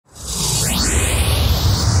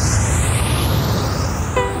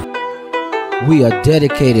We are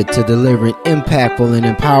dedicated to delivering impactful and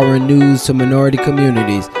empowering news to minority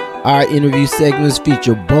communities. Our interview segments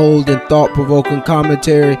feature bold and thought-provoking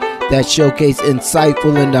commentary that showcase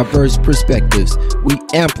insightful and diverse perspectives. We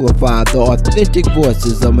amplify the authentic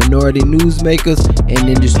voices of minority newsmakers and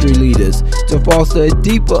industry leaders to foster a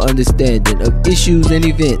deeper understanding of issues and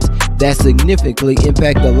events that significantly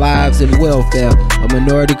impact the lives and welfare of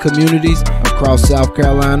minority communities across South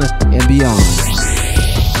Carolina and beyond.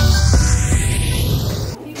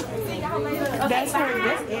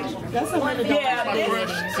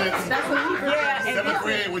 Seventh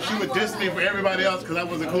grade when she would diss me for everybody else because I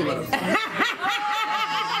wasn't cool enough. Yeah,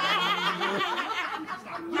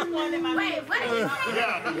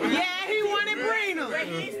 he wanted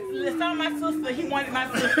Brina. Some of my sister, he wanted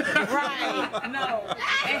my sister. Right, no.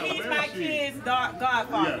 And he's my kid's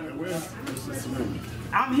godfather.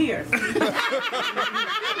 I'm here.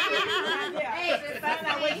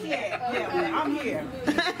 I'm here.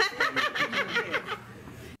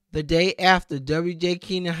 The day after W.J.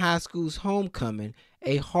 Keenan High School's homecoming,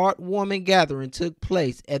 a heartwarming gathering took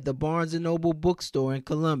place at the Barnes Noble Bookstore in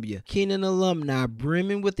Columbia. Keenan alumni,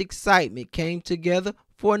 brimming with excitement, came together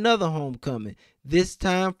for another homecoming, this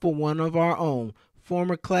time for one of our own.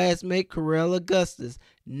 Former classmate Carell Augustus,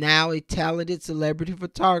 now a talented celebrity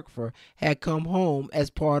photographer, had come home as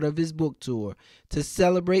part of his book tour to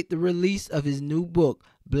celebrate the release of his new book,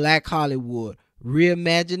 Black Hollywood,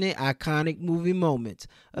 Reimagining Iconic Movie Moments.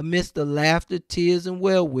 Amidst the laughter, tears, and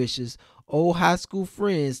well wishes, old high school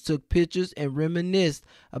friends took pictures and reminisced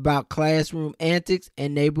about classroom antics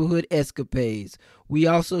and neighborhood escapades. We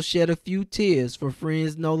also shed a few tears for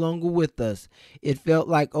friends no longer with us. It felt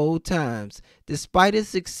like old times. Despite his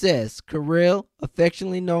success, Carell,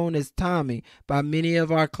 affectionately known as Tommy by many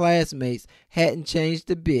of our classmates, hadn't changed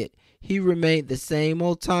a bit. He remained the same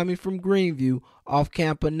old Tommy from Greenview off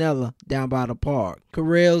Campanella down by the park.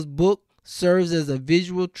 Carell's book serves as a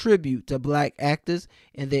visual tribute to black actors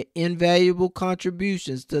and their invaluable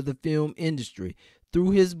contributions to the film industry. Through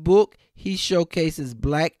his book, he showcases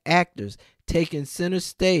black actors taking center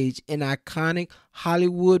stage in iconic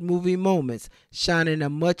Hollywood movie moments, shining a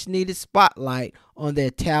much-needed spotlight on their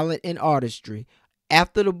talent and artistry.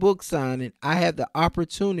 After the book signing, I had the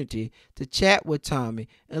opportunity to chat with Tommy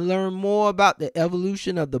and learn more about the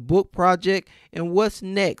evolution of the book project and what's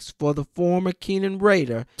next for the former Keenan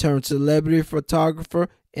Raider turned celebrity photographer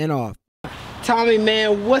and author. Tommy,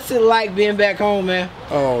 man, what's it like being back home, man?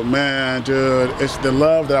 Oh man, dude, it's the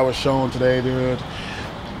love that I was shown today, dude.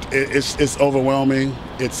 It's overwhelming.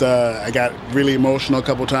 I got really emotional a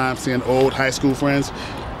couple times seeing old high school friends.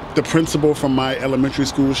 The principal from my elementary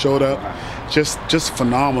school showed up, just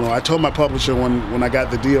phenomenal. I told my publisher when I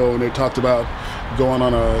got the deal and they talked about going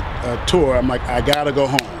on a tour, I'm like, I gotta go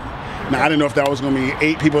home. Now I didn't know if that was gonna be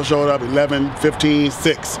 8 people showed up, 11, 15,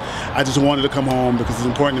 6. I just wanted to come home because it's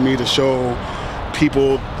important to me to show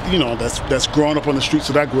people, you know, that's growing up on the streets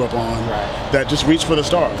that I grew up on, that just reach for the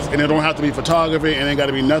stars. And it don't have to be photography, and it ain't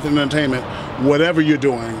gotta be nothing entertainment. Whatever you're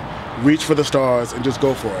doing, reach for the stars and just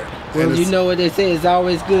go for it. Well, you know what they say, it's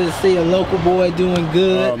always good to see a local boy doing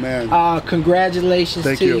good. Oh, man. Congratulations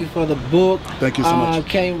to you for the book. Thank you so much.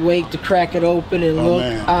 Can't wait to crack it open and look.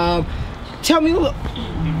 Man. Tell me,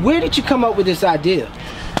 where did you come up with this idea?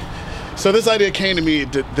 So this idea came to me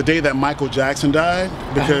the day that Michael Jackson died,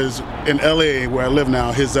 because in LA, where I live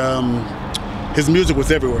now, his music was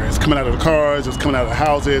everywhere. It's coming out of the cars, it's coming out of the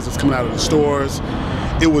houses, it's coming out of the stores.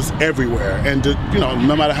 It was everywhere, and you know,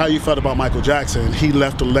 no matter how you felt about Michael Jackson, he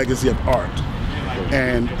left a legacy of art.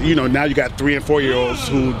 And you know, now you got 3- and 4-year-olds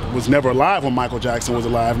who was never alive when Michael Jackson was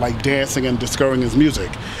alive, like dancing and discovering his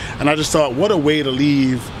music. And I just thought, what a way to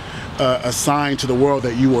leave a sign to the world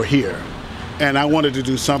that you were here. And I wanted to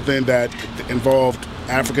do something that involved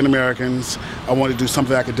African Americans. I wanted to do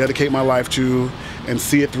something I could dedicate my life to and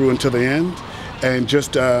see it through until the end, and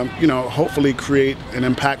just you know, hopefully create an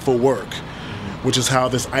impactful work, which is how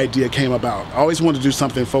this idea came about. I always wanted to do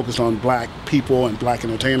something focused on black people and black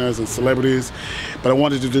entertainers and celebrities, but I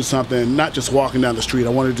wanted to do something, not just walking down the street, I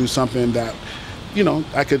wanted to do something that, you know,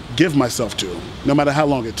 I could give myself to, no matter how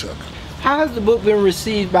long it took. How has the book been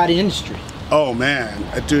received by the industry? Oh man,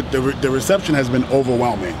 dude, the reception has been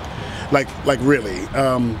overwhelming. Like really.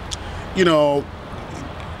 You know,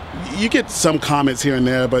 you get some comments here and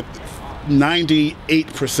there, but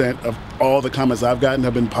 98% of all the comments I've gotten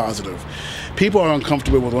have been positive. People are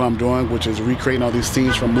uncomfortable with what I'm doing, which is recreating all these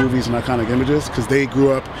scenes from movies and iconic images, because they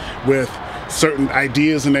grew up with certain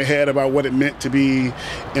ideas in their head about what it meant to be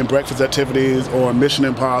in Breakfast Activities or Mission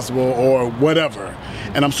Impossible or whatever.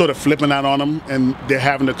 And I'm sort of flipping that on them, and they're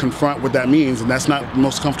having to confront what that means, and that's not the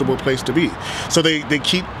most comfortable place to be. So they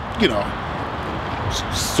keep, you know,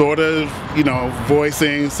 sort of,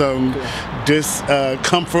 voicing some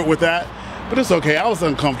discomfort with that. But it's okay. I was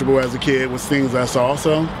uncomfortable as a kid with things I saw,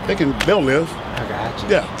 so they'll live. I got you.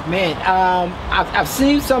 Yeah. Man, I've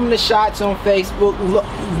seen some of the shots on Facebook.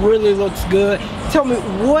 Really looks good. Tell me,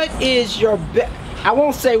 what is your best? I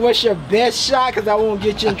won't say what's your best shot because I won't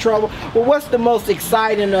get you in trouble. But what's the most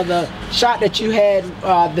exciting or the shot that you had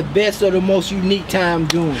the best or the most unique time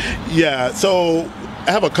doing? Yeah. So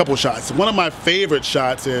I have a couple shots. One of my favorite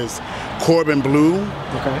shots is Corbin Blue,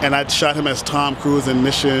 and I shot him as Tom Cruise in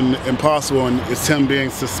Mission Impossible, and it's him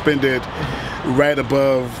being suspended right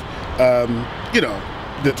above,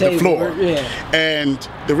 the floor. Yeah. And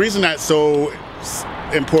the reason that's so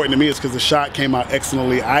important to me is because the shot came out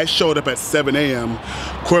excellently. I showed up at 7 a.m.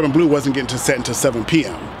 Corbin Blue wasn't getting to set until 7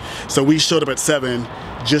 p.m. So we showed up at 7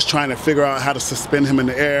 just trying to figure out how to suspend him in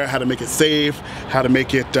the air, how to make it safe, how to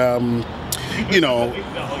make it,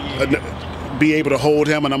 be able to hold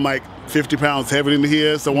him. And I'm like 50 pounds heavier than he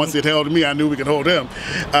is. So once it held me, I knew we could hold him.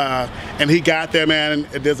 And he got there, man.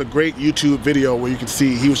 And there's a great YouTube video where you can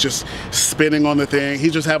see he was just spinning on the thing.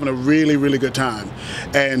 He's just having a really, really good time.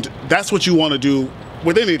 And that's what you want to do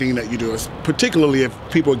with anything that you do, particularly if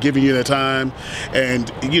people are giving you their time and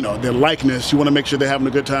their likeness. You want to make sure they're having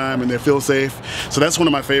a good time and they feel safe. So that's one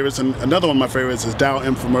of my favorites. And another one of my favorites is Dow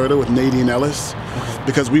M for Murder with Nadine Ellis,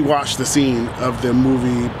 because we watched the scene of the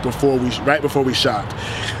movie right before we shot.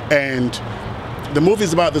 And the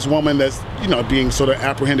movie's about this woman that's being sort of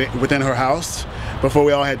apprehended within her house. Before,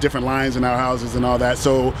 we all had different lines in our houses and all that.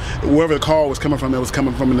 So wherever the call was coming from, it was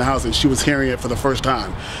coming from in the house, and she was hearing it for the first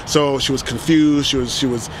time. So she was confused. She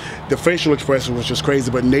was the facial expression was just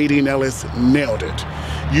crazy, but Nadine Ellis nailed it.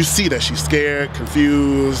 You see that she's scared,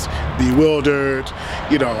 confused, bewildered,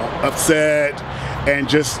 upset, and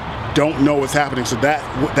just don't know what's happening. So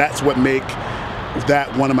that's what make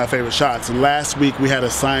that one of my favorite shots. And last week we had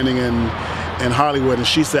a signing in Hollywood, and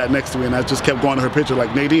she sat next to me, and I just kept going to her picture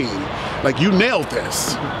like, Nadine, like, you nailed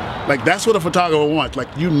this. Like, that's what a photographer wants.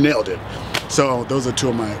 Like, you nailed it. So those are two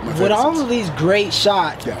of my favorites. With all of these great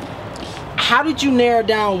shots, how did you narrow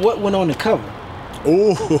down what went on the cover?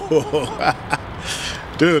 Oh,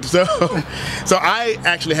 dude, so I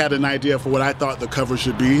actually had an idea for what I thought the cover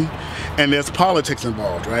should be, and there's politics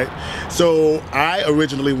involved, right? So I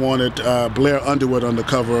originally wanted Blair Underwood on the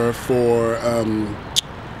cover for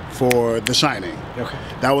The Shining. Okay.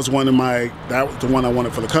 That was the one I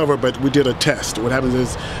wanted for the cover, but we did a test. What happens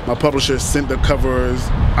is my publisher sent the covers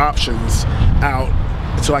options out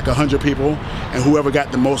to like 100 people, and whoever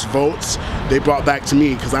got the most votes, they brought back to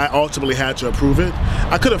me, because I ultimately had to approve it.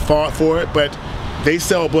 I could have fought for it, but they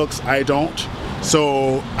sell books, I don't.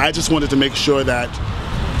 So I just wanted to make sure that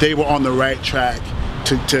they were on the right track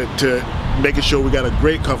to making sure we got a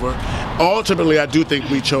great cover. Ultimately, I do think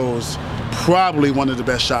we chose probably one of the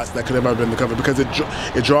best shots that could have ever been the cover, because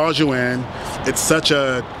it draws you in. It's such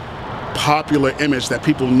a popular image that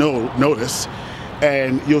people notice,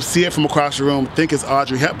 and you'll see it from across the room, think it's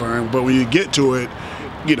Audrey Hepburn, but when you get to it,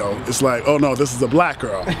 it's like, oh no, this is a black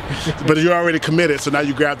girl. But you're already committed, so now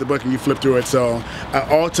you grab the book and you flip through it. So I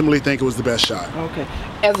ultimately think it was the best shot. Okay.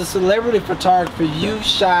 As a celebrity photographer, you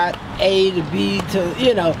shot A to B to,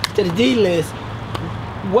 to the D list.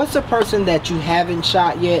 What's a person that you haven't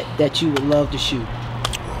shot yet that you would love to shoot?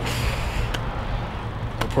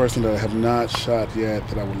 A person that I have not shot yet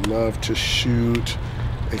that I would love to shoot,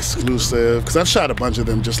 exclusive, because I've shot a bunch of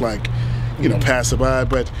them just like, passerby,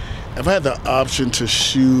 but if I had the option to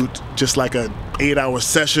shoot just like a 8-hour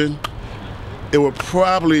session, it would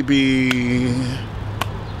probably be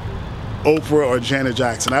Oprah or Janet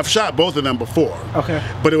Jackson. I've shot both of them before. Okay.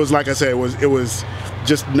 But it was, like I said, it was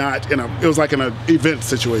just not it was like in an event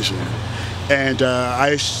situation. And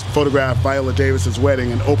I photographed Viola Davis's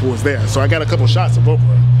wedding, and Oprah was there. So I got a couple shots of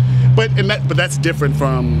Oprah. But that's different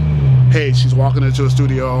from, hey, she's walking into a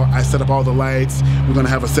studio, I set up all the lights, we're gonna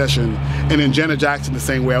have a session. And then Janet Jackson the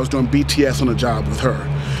same way, I was doing BTS on a job with her.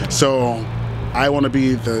 So I wanna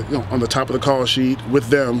be on the top of the call sheet with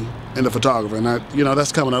them and the photographer. And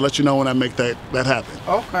that's coming. I'll let you know when I make that happen.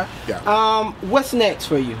 Okay. Yeah. What's next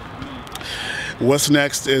for you? What's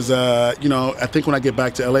next is, I think when I get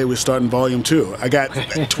back to LA, we're starting volume 2. I got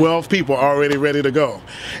 12 people already ready to go.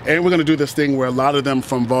 And we're going to do this thing where a lot of them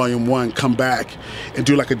from volume 1 come back and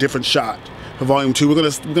do like a different shot. For volume 2, we're going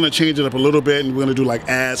to change it up a little bit, and we're going to do like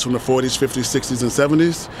ads from the 40s, 50s, 60s, and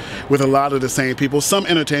 70s with a lot of the same people. Some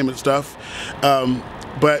entertainment stuff.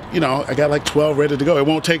 But, I got like 12 ready to go. It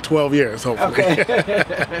won't take 12 years, hopefully.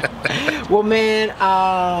 Okay. Well, man,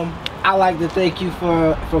 I'd like to thank you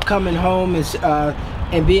for coming home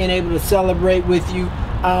and being able to celebrate with you.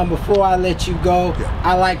 Before I let you go,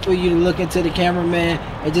 I'd like for you to look into the cameraman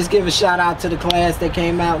and just give a shout out to the class that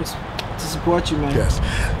came out to support you, man. Yes.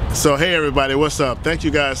 So, hey everybody, what's up? Thank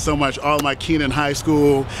you guys so much. All my Keenan High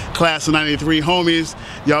School class of '93 homies,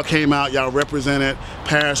 y'all came out, y'all represented.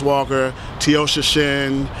 Paris Walker, Teosha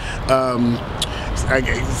Shin,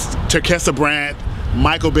 Terkessa Brandt,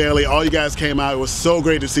 Michael Bailey, all you guys came out. It was so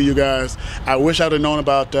great to see you guys. I wish I would have known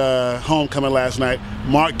about homecoming last night.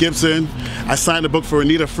 Mark Gibson, I signed a book for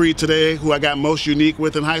Anita Freed today, who I got most unique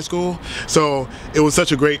with in high school. So it was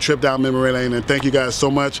such a great trip down memory lane, and thank you guys so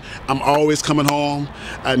much. I'm always coming home.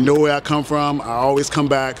 I know where I come from. I always come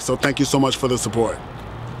back, so thank you so much for the support.